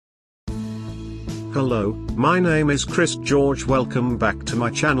Hello, my name is Chris George. Welcome back to my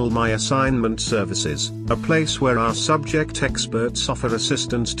channel My Assignment Services, a place where our subject experts offer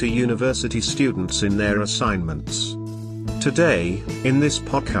assistance to university students in their assignments. Today, in this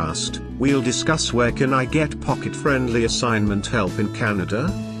podcast, we'll discuss where can I get pocket-friendly assignment help in Canada?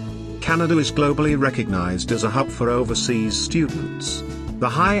 Canada is globally recognized as a hub for overseas students. The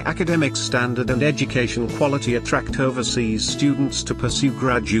high academic standard and education quality attract overseas students to pursue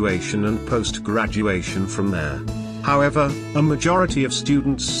graduation and post-graduation from there. However, a majority of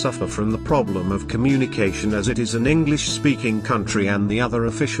students suffer from the problem of communication, as it is an English-speaking country and the other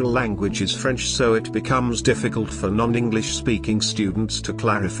official language is French, so it becomes difficult for non-English speaking students to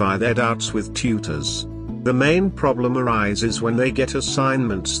clarify their doubts with tutors. The main problem arises when they get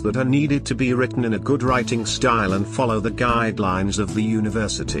assignments that are needed to be written in a good writing style and follow the guidelines of the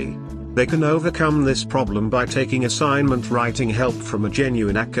university. They can overcome this problem by taking assignment writing help from a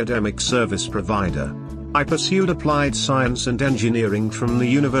genuine academic service provider. I pursued applied science and engineering from the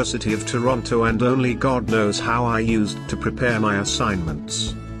University of Toronto, and only God knows how I used to prepare my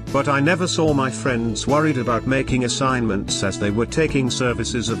assignments. But I never saw my friends worried about making assignments, as they were taking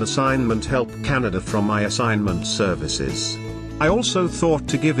services of Assignment Help Canada from My Assignment Services. I also thought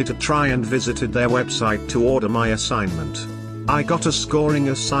to give it a try and visited their website to order my assignment. I got a scoring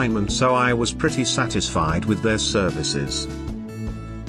assignment, so I was pretty satisfied with their services.